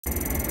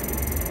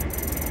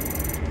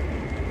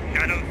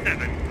Shadow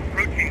 7,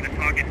 approaching the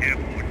target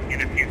airport in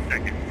a few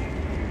seconds.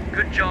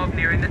 Good job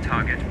nearing the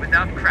target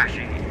without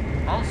crashing.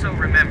 Also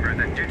remember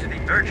that due to the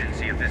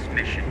urgency of this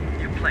mission,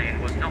 your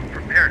plane was not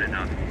prepared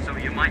enough, so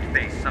you might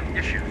face some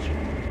issues.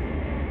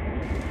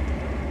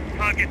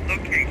 Target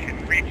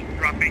location reached.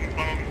 Dropping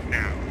bombs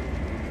now.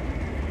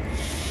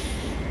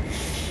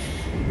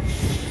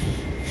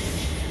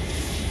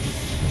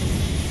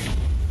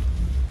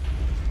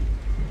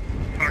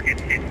 Target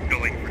hit,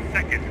 going for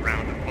second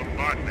round of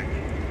bombardment.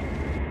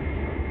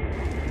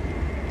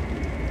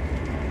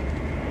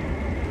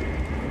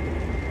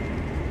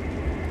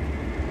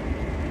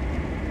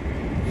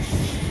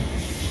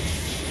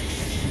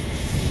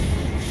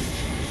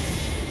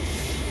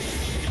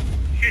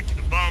 Shit,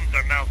 the bombs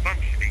are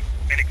malfunctioning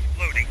and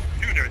exploding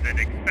sooner than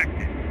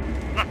expected.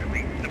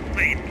 Luckily, the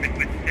plane can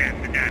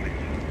withstand the damage.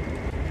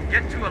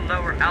 Get to a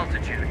lower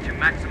altitude to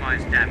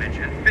maximize damage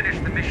and finish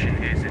the mission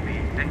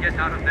ASAP, and get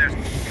out of there.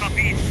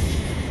 Copied.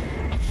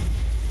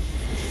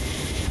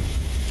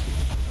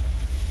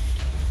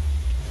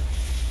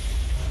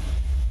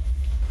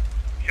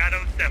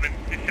 Shadow 7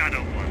 to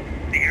Shadow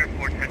 1. The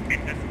airport has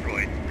been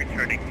destroyed,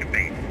 returning to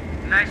base.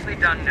 Nicely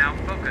done now.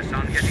 Focus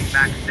on getting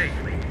back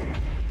safely.